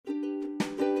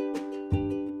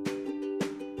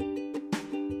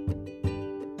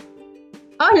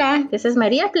Hola, this is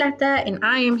Maria Plata, and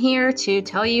I am here to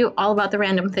tell you all about the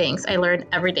random things I learn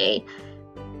every day.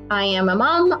 I am a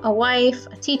mom, a wife,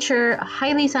 a teacher, a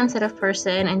highly sensitive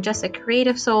person, and just a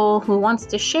creative soul who wants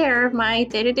to share my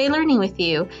day-to-day learning with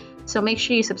you. So make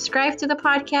sure you subscribe to the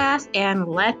podcast, and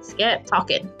let's get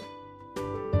talking.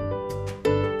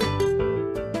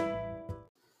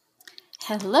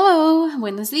 Hello,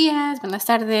 buenos dias, buenas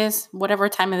tardes, whatever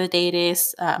time of the day it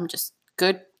is. Just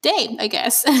good day, I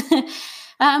guess.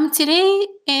 Today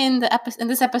in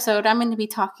this episode, I'm going to be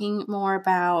talking more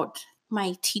about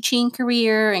my teaching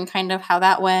career and kind of how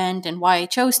that went and why I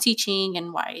chose teaching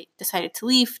and why I decided to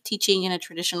leave teaching in a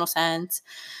traditional sense.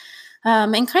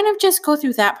 And kind of just go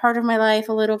through that part of my life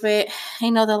a little bit.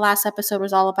 I know the last episode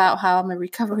was all about how I'm a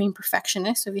recovering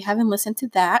perfectionist. So if you haven't listened to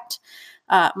that,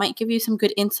 might give you some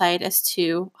good insight as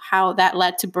to how that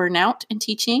led to burnout in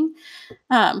teaching.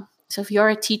 So if you're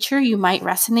a teacher, you might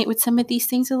resonate with some of these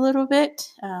things a little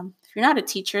bit. If you're not a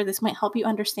teacher, this might help you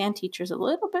understand teachers a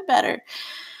little bit better.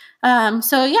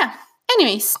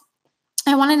 Anyways,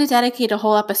 I wanted to dedicate a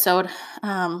whole episode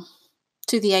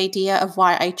to the idea of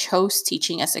why I chose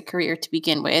teaching as a career to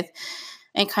begin with,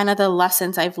 and kind of the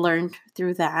lessons I've learned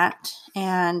through that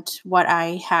and what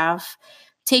I have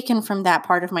taken from that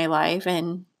part of my life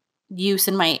and use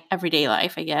in my everyday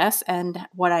life, I guess, and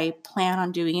what I plan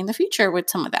on doing in the future with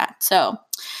some of that. So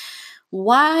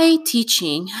why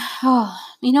teaching? Oh,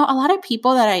 a lot of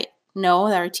people that I know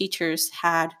that are teachers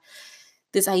had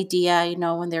this idea,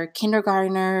 when they were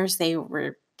kindergartners, they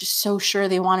were just so sure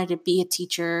they wanted to be a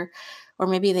teacher, or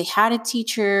maybe they had a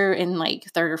teacher in like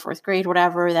third or fourth grade,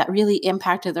 whatever, that really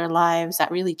impacted their lives, that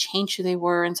really changed who they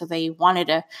were. And so they wanted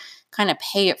to kind of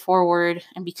pay it forward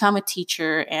and become a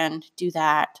teacher and do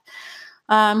that.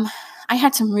 I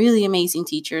had some really amazing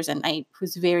teachers, and I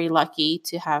was very lucky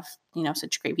to have,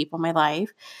 such great people in my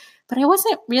life. But I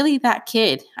wasn't really that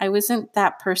kid. I wasn't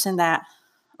that person that,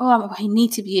 I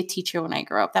need to be a teacher when I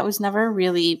grow up. That was never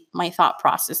really my thought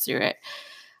process through it.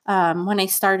 When I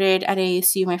started at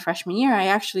ASU my freshman year, I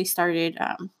actually started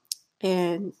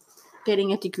in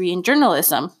getting a degree in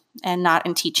journalism and not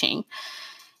in teaching.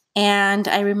 And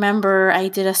I remember I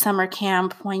did a summer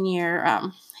camp one year.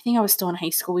 I think I was still in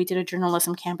high school. We did a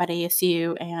journalism camp at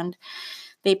ASU, and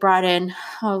they brought in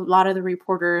a lot of the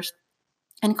reporters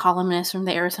and columnists from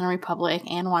the Arizona Republic.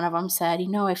 And one of them said,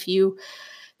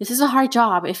 this is a hard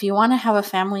job. If you want to have a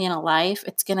family and a life,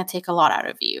 it's going to take a lot out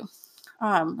of you.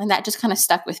 And that just kind of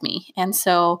stuck with me. And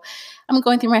so I'm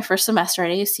going through my first semester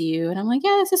at ASU, and I'm like,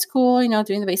 yeah, this is cool,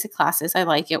 doing the basic classes. I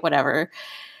like it, whatever.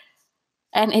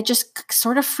 And it just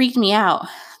sort of freaked me out.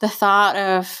 The thought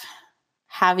of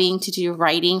having to do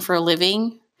writing for a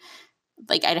living,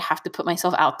 like I'd have to put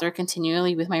myself out there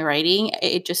continually with my writing.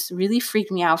 It just really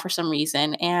freaked me out for some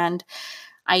reason. And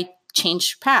I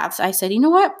changed paths. I said, you know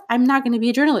what? I'm not going to be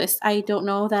a journalist. I don't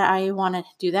know that I want to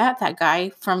do that. That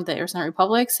guy from the Arizona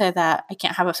Republic said that I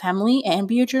can't have a family and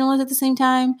be a journalist at the same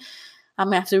time. I'm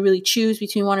going to have to really choose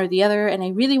between one or the other. And I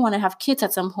really want to have kids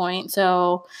at some point.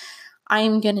 So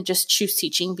I'm going to just choose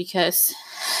teaching because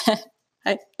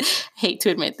I hate to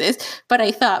admit this, but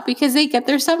I thought because they get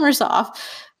their summers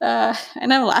off.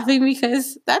 And I'm laughing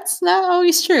because that's not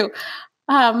always true.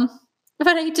 But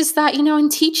I just thought, in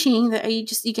teaching that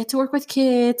you get to work with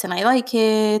kids, and I like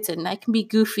kids, and I can be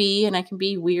goofy and I can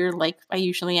be weird like I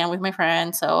usually am with my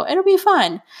friends. So it'll be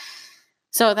fun.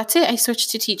 So that's it. I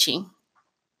switched to teaching.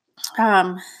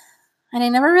 And I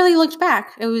never really looked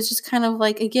back. It was just kind of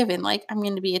like a given, like I'm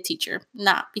going to be a teacher.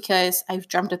 Not because I've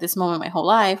dreamt of this moment my whole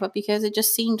life, but because it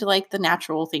just seemed like the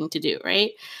natural thing to do,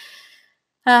 right?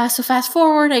 So fast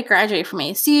forward, I graduate from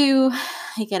ASU,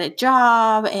 I get a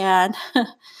job, and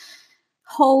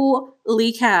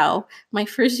holy cow, my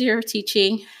first year of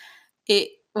teaching, it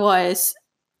was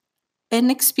an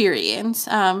experience.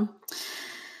 I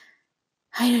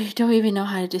don't even know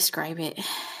how to describe it.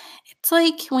 It's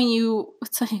like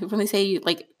when they say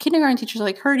like kindergarten teachers are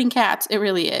like herding cats. It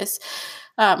really is.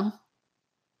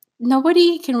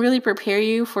 Nobody can really prepare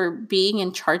you for being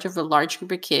in charge of a large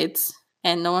group of kids,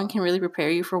 and no one can really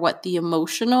prepare you for what the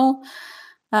emotional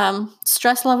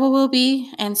stress level will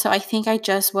be. And so I think I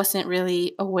just wasn't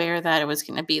really aware that it was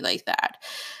going to be like that.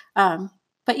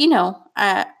 But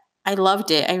I loved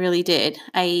it. I really did.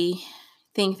 I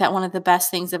think that one of the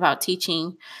best things about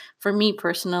teaching for me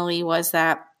personally was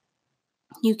that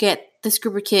you get this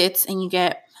group of kids and you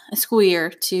get a school year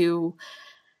to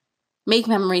make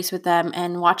memories with them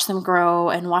and watch them grow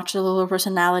and watch their little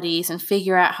personalities and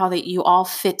figure out how you all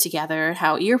fit together,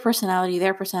 how your personality,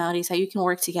 their personalities, how you can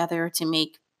work together to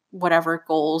make whatever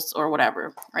goals or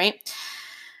whatever, right?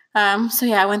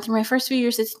 I went through my first few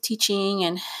years of teaching,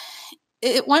 and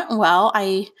it went well.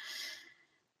 I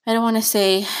don't want to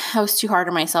say I was too hard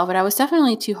on myself, but I was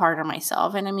definitely too hard on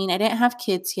myself. And I mean, I didn't have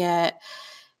kids yet.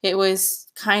 It was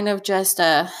kind of just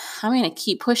I'm going to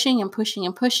keep pushing and pushing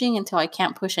and pushing until I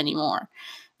can't push anymore.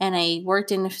 And I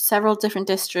worked in several different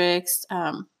districts.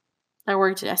 I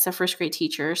worked as a first grade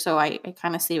teacher, so I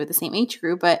kind of stayed with the same age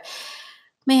group. But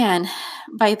man,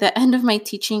 by the end of my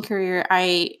teaching career,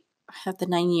 I had the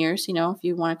 9 years, if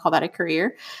you want to call that a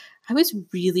career, I was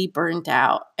really burnt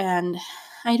out. And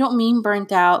I don't mean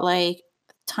burnt out like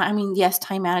time, I mean, yes,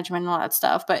 time management and all that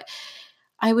stuff, but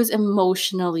I was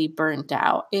emotionally burnt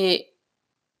out. It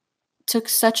took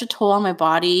such a toll on my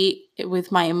body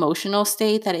with my emotional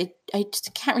state that I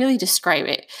just can't really describe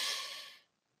it.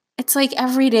 It's like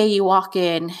every day you walk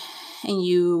in and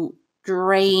you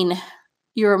drain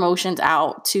your emotions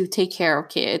out to take care of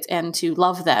kids and to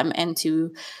love them and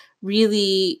to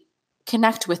really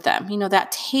connect with them.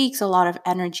 That takes a lot of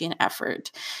energy and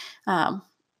effort. And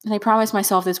I promised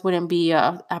myself this wouldn't be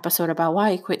an episode about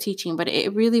why I quit teaching, but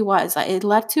it really was. It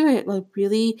led to a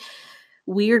really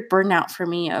weird burnout for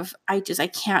me of I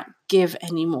can't give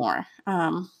anymore.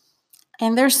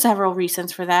 And there's several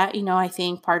reasons for that. I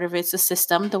think part of it's the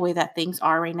system, the way that things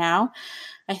are right now.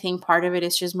 I think part of it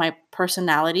is just my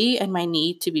personality and my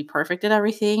need to be perfect at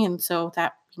everything. And so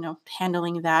that,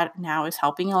 handling that now is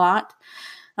helping a lot.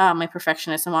 My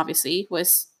perfectionism obviously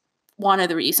was one of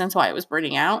the reasons why I was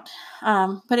burning out.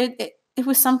 But it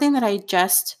was something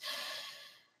that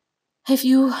if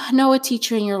you know a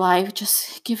teacher in your life,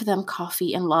 just give them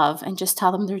coffee and love and just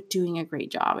tell them they're doing a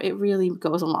great job. It really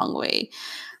goes a long way.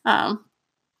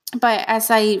 But as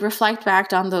I reflect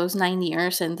back on those 9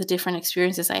 years and the different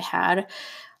experiences I had,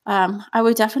 I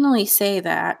would definitely say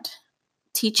that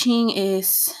teaching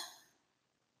is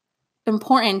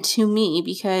important to me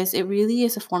because it really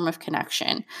is a form of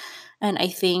connection. And I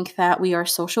think that we are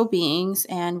social beings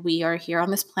and we are here on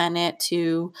this planet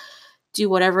to do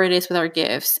whatever it is with our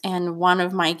gifts. And one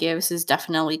of my gifts is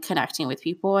definitely connecting with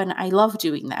people. And I love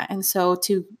doing that. And so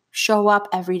to show up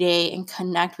every day and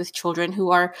connect with children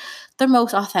who are the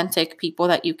most authentic people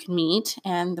that you can meet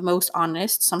and the most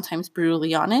honest, sometimes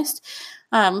brutally honest,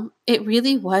 it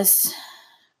really was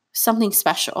something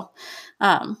special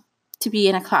to be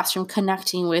in a classroom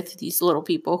connecting with these little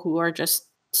people who are just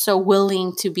so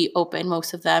willing to be open,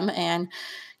 most of them, and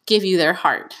give you their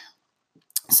heart.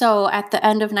 So at the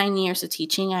end of 9 years of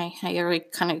teaching, I already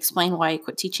kind of explained why I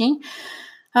quit teaching.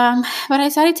 But I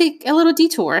decided to take a little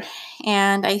detour.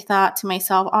 And I thought to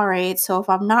myself, all right, so if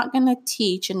I'm not going to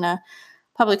teach in a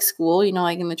public school,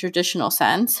 like in the traditional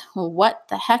sense, well, what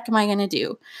the heck am I going to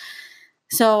do?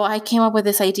 So I came up with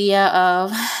this idea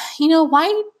of,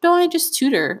 why don't I just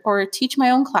tutor or teach my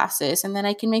own classes? And then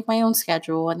I can make my own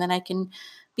schedule. And then I can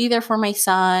be there for my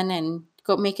son and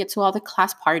go make it to all the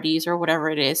class parties or whatever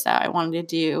it is that I wanted to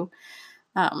do.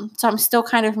 So I'm still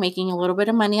kind of making a little bit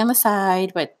of money on the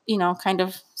side, but, kind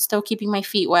of still keeping my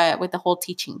feet wet with the whole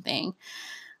teaching thing.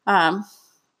 I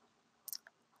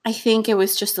think it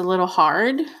was just a little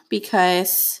hard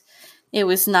because it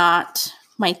was not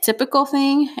my typical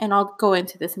thing. And I'll go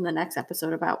into this in the next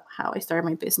episode about how I started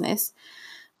my business.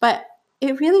 But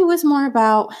it really was more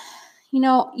about,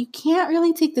 you can't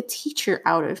really take the teacher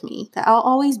out of me. That I'll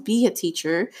always be a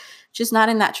teacher, just not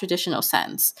in that traditional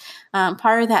sense.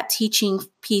 Part of that teaching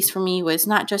piece for me was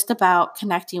not just about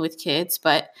connecting with kids,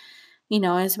 but,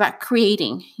 it's about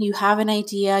creating. You have an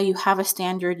idea, you have a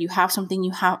standard, you have something,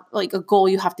 you have like a goal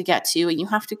you have to get to, and you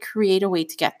have to create a way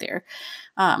to get there.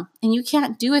 And you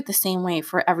can't do it the same way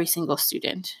for every single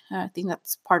student. I think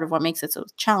that's part of what makes it so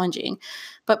challenging.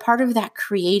 But part of that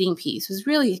creating piece was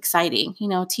really exciting.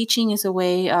 Teaching is a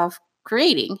way of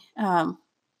creating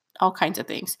all kinds of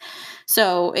things.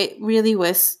 So it really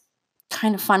was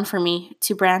kind of fun for me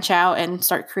to branch out and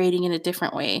start creating in a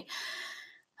different way.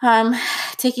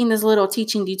 Taking this little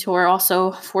teaching detour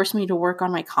also forced me to work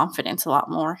on my confidence a lot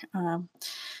more.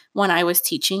 When I was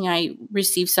teaching, I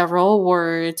received several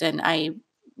awards and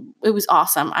it was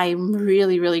awesome. I'm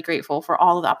really, really grateful for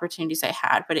all of the opportunities I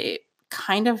had, but it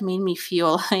kind of made me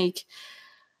feel like,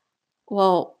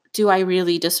 well, do I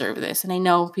really deserve this? And I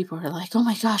know people are like, oh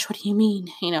my gosh, what do you mean?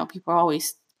 People are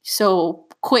always so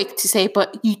quick to say,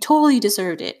 but you totally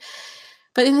deserved it.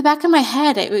 But in the back of my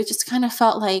head, it just kind of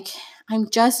felt like I'm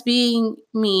just being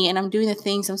me and I'm doing the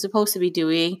things I'm supposed to be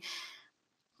doing.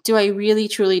 Do I really,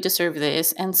 truly deserve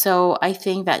this? And so I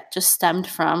think that just stemmed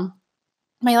from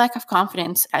my lack of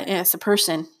confidence as a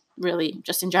person, really,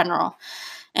 just in general.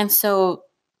 And so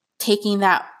taking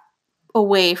that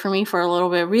away from me for a little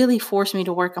bit really forced me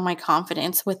to work on my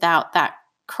confidence without that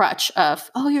crutch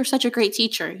of, oh, you're such a great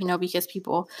teacher, because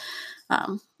people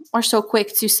are so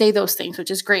quick to say those things, which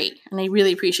is great. And I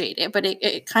really appreciate it. But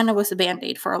it kind of was a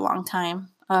Band-Aid for a long time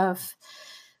of,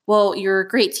 well, you're a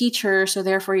great teacher, so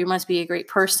therefore you must be a great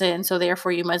person. So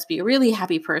therefore you must be a really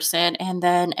happy person. And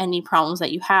then any problems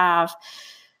that you have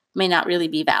may not really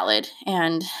be valid.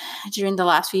 And during the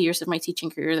last few years of my teaching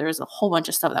career, there was a whole bunch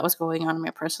of stuff that was going on in my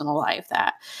personal life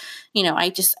that,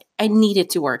 I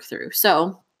needed to work through.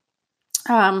 So,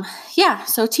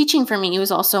 so teaching for me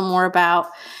was also more about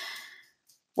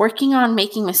working on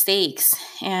making mistakes.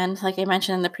 And like I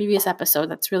mentioned in the previous episode,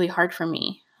 that's really hard for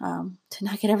me, to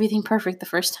not get everything perfect the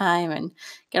first time and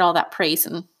get all that praise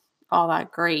and all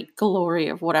that great glory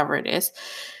of whatever it is.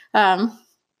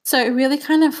 So it really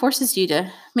kind of forces you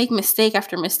to make mistake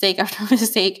after mistake after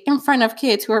mistake in front of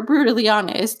kids who are brutally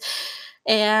honest.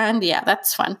 And yeah,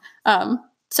 that's fun.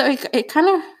 So it kind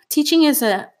of, teaching is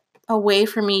a way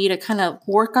for me to kind of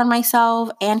work on myself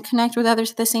and connect with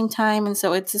others at the same time. And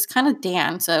so it's this kind of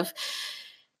dance of,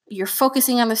 you're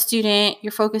focusing on the student,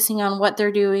 you're focusing on what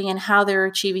they're doing and how they're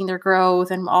achieving their growth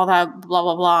and all that blah,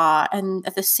 blah, blah. And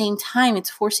at the same time, it's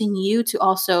forcing you to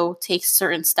also take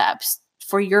certain steps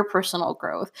for your personal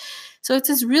growth. So it's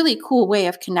this really cool way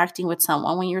of connecting with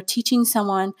someone. When you're teaching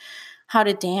someone how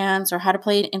to dance or how to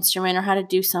play an instrument or how to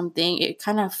do something, it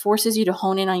kind of forces you to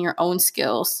hone in on your own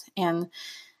skills. And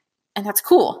that's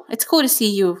cool. It's cool to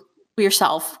see you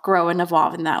yourself grow and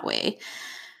evolve in that way.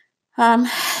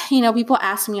 People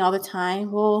ask me all the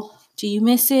time, well, do you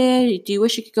miss it? Do you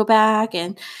wish you could go back?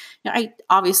 And I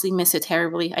obviously miss it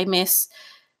terribly. I miss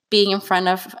being in front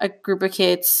of a group of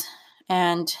kids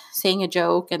and saying a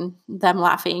joke and them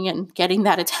laughing and getting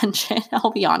that attention.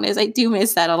 I'll be honest, I do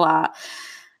miss that a lot.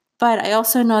 But I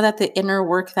also know that the inner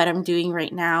work that I'm doing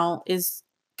right now is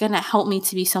going to help me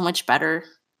to be so much better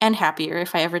and happier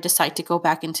if I ever decide to go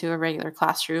back into a regular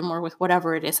classroom or with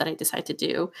whatever it is that I decide to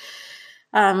do.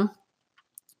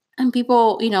 And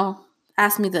people,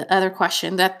 ask me the other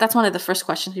question. That's one of the first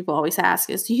questions people always ask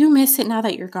is, do you miss it now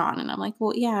that you're gone? And I'm like,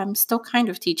 well, yeah, I'm still kind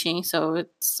of teaching. So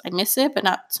I miss it, but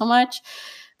not so much.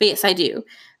 But yes, I do.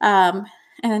 And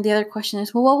then the other question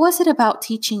is, well, what was it about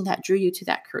teaching that drew you to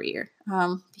that career?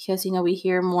 Because, we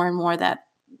hear more and more that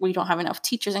we don't have enough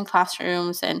teachers in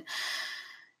classrooms. And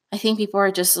I think people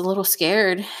are just a little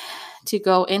scared to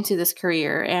go into this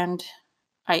career. And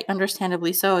I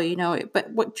understandably so,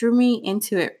 but what drew me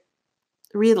into it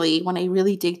really, when I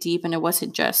really dig deep, and it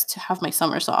wasn't just to have my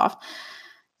summers off.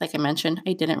 Like I mentioned,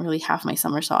 I didn't really have my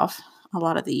summers off a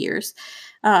lot of the years.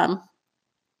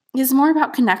 Is more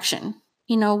about connection.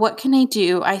 What can I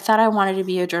do? I thought I wanted to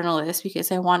be a journalist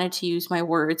because I wanted to use my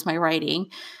words, my writing,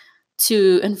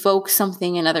 to invoke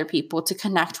something in other people, to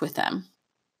connect with them.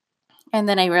 And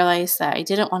then I realized that I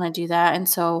didn't want to do that. And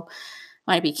so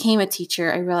when I became a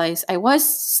teacher, I realized I was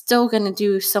still going to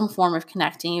do some form of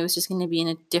connecting. It was just going to be in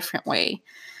a different way.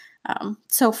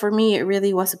 So for me, it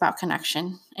really was about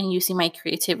connection and using my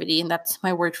creativity. And that's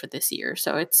my word for this year.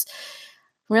 So it's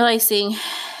realizing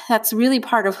that's really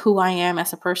part of who I am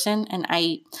as a person. And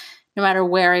no matter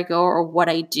where I go or what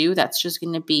I do, that's just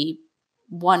going to be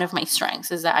one of my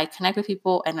strengths, is that I connect with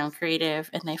people and I'm creative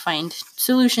and I find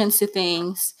solutions to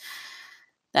things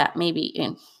that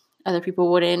maybe other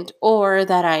people wouldn't, or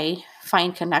that I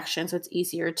find connections, so it's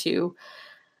easier to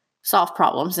solve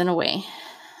problems in a way.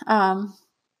 And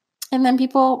then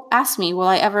people ask me, will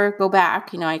I ever go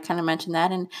back? I kind of mentioned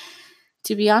that. And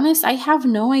to be honest, I have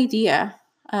no idea.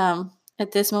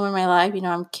 At this moment in my life,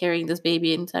 I'm carrying this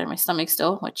baby inside of my stomach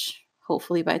still, which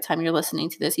hopefully by the time you're listening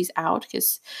to this, he's out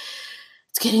because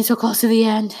it's getting so close to the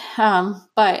end.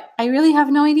 But I really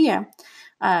have no idea.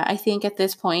 I think at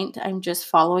this point, I'm just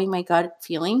following my gut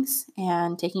feelings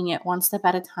and taking it one step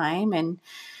at a time, and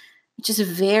which is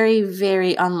very,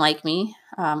 very unlike me.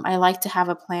 I like to have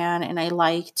a plan, and I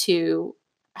like to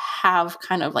have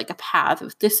kind of like a path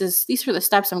of these are the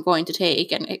steps I'm going to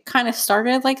take. And it kind of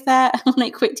started like that when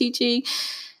I quit teaching.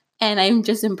 And I'm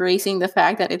just embracing the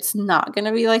fact that it's not going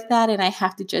to be like that. And I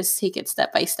have to just take it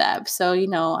step by step. So,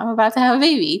 I'm about to have a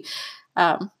baby.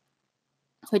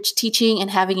 Which teaching and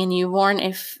having a newborn,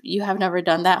 if you have never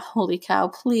done that, holy cow,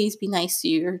 please be nice to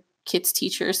your kids'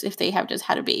 teachers if they have just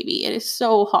had a baby. It is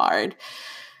so hard.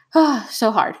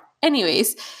 So hard.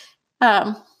 Anyways,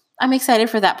 I'm excited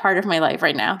for that part of my life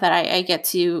right now, that I get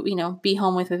to, be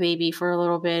home with a baby for a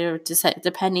little bit, or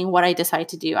depending what I decide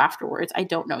to do afterwards. I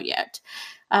don't know yet.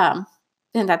 And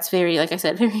that's very, like I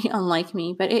said, very unlike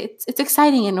me, but it's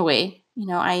exciting in a way.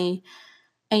 I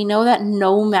know that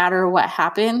no matter what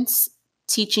happens,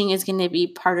 teaching is going to be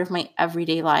part of my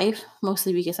everyday life,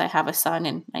 mostly because I have a son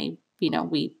and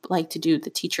we like to do the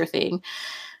teacher thing.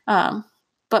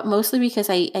 But mostly because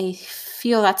I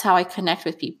feel that's how I connect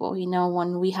with people.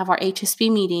 When we have our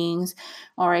HSP meetings,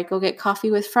 or I go get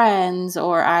coffee with friends,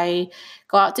 or I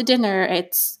go out to dinner,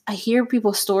 I hear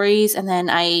people's stories, and then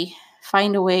I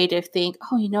find a way to think,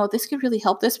 this could really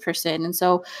help this person. And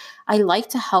so I like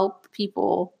to help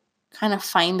people kind of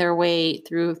find their way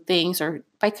through things, or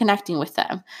by connecting with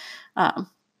them.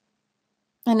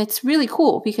 And it's really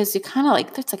cool because it kind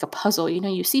of it's like a puzzle.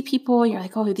 You see people, you're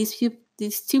like, oh, these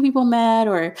two people met,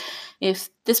 or if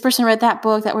this person read that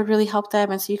book, that would really help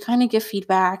them. And so you kind of give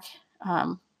feedback.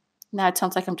 Now it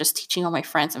sounds like I'm just teaching all my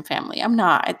friends and family. I'm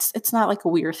not. It's not like a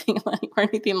weird thing or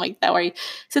anything like that where I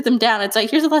sit them down. It's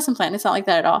like, here's a lesson plan. It's not like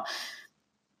that at all.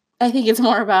 I think it's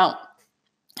more about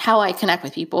how I connect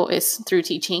with people is through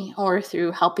teaching or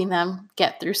through helping them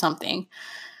get through something.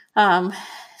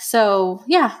 So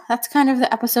yeah, that's kind of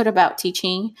the episode about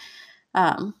teaching.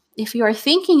 If you are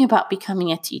thinking about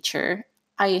becoming a teacher,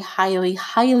 I highly,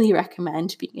 highly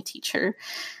recommend being a teacher.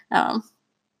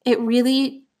 It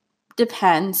really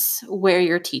depends where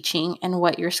you're teaching and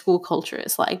what your school culture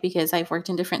is like, because I've worked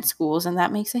in different schools and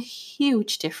that makes a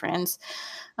huge difference.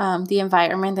 The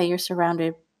environment that you're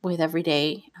surrounded with every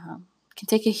day can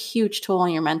take a huge toll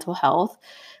on your mental health,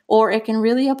 or it can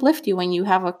really uplift you when you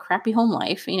have a crappy home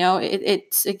life.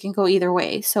 It can go either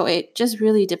way. So it just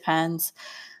really depends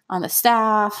on the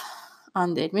staff,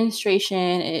 on the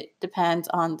administration. It depends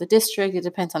on the district. It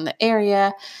depends on the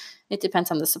area. It depends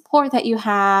on the support that you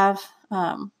have.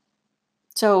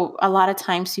 So a lot of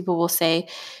times people will say,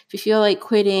 if you feel like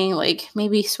quitting,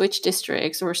 maybe switch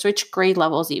districts or switch grade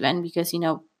levels even, because,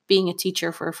 being a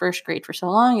teacher for first grade for so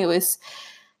long,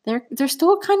 they're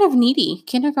still kind of needy.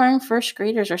 Kindergarten, first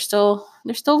graders they're still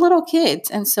little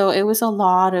kids. And so it was a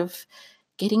lot of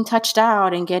getting touched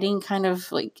out and getting kind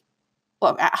of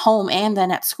at home and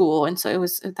then at school. And so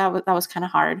that was kind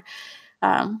of hard.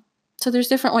 So there's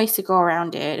different ways to go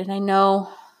around it. And I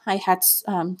know I had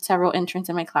several interns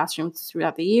in my classrooms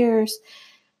throughout the years.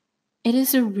 It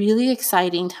is a really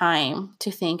exciting time to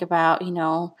think about,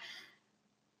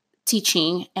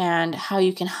 teaching and how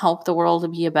you can help the world to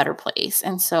be a better place.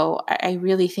 And so I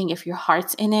really think if your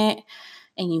heart's in it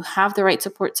and you have the right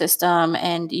support system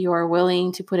and you're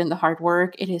willing to put in the hard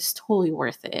work, it is totally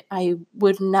worth it. I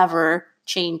would never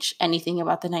change anything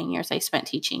about the 9 years I spent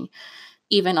teaching,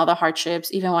 even all the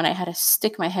hardships, even when I had to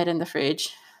stick my head in the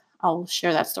fridge. I'll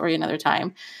share that story another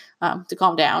time to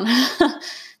calm down.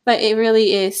 But it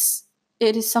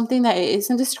is something that is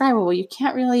indescribable. You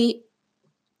can't really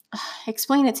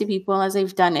explain it to people unless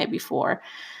they've done it before.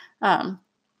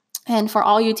 And for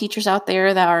all you teachers out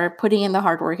there that are putting in the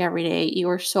hard work every day, you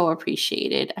are so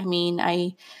appreciated. I mean,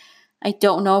 I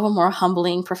don't know of a more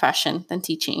humbling profession than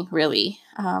teaching, really.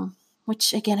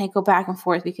 Which again, I go back and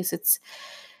forth because it's,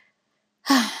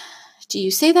 do you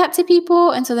say that to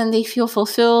people? And so then they feel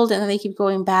fulfilled and then they keep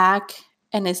going back.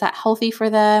 And is that healthy for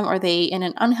them? Are they in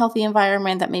an unhealthy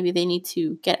environment that maybe they need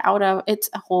to get out of? It's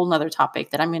a whole nother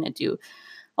topic that I'm going to do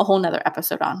a whole nother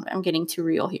episode on. I'm getting too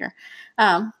real here.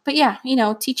 But yeah,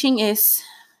 teaching is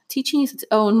its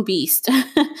own beast.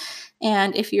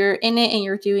 And if you're in it and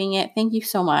you're doing it, thank you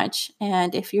so much.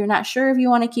 And if you're not sure if you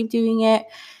want to keep doing it,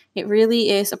 it really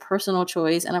is a personal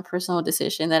choice and a personal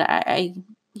decision that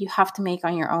you have to make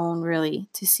on your own, really,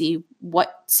 to see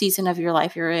what season of your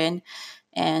life you're in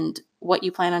and what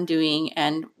you plan on doing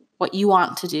and what you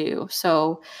want to do.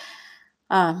 So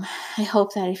I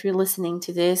hope that if you're listening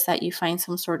to this, that you find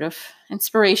some sort of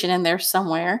inspiration in there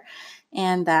somewhere,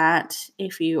 and that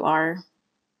if you are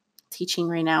teaching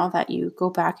right now, that you go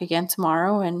back again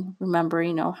tomorrow and remember,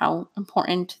 how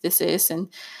important this is and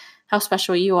how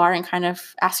special you are, and kind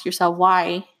of ask yourself,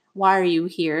 why are you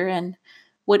here? And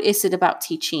what is it about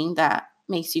teaching that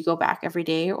makes you go back every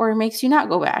day or makes you not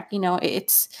go back?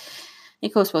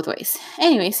 It goes both ways.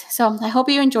 Anyways, so I hope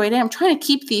you enjoyed it. I'm trying to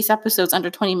keep these episodes under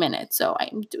 20 minutes, so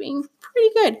I'm doing pretty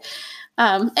good.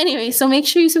 Anyway, so make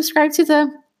sure you subscribe to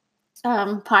the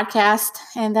podcast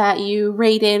and that you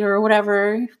rate it or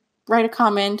whatever. Write a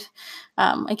comment.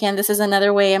 Again, this is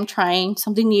another way I'm trying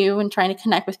something new and trying to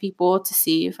connect with people to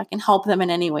see if I can help them in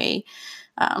any way.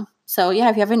 So yeah,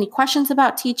 if you have any questions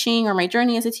about teaching or my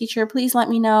journey as a teacher, please let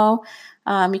me know.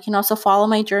 You can also follow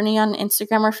my journey on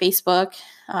Instagram or Facebook.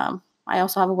 I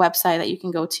also have a website that you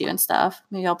can go to and stuff.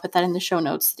 Maybe I'll put that in the show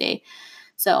notes today.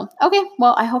 So, okay,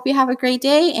 well, I hope you have a great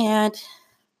day and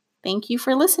thank you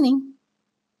for listening.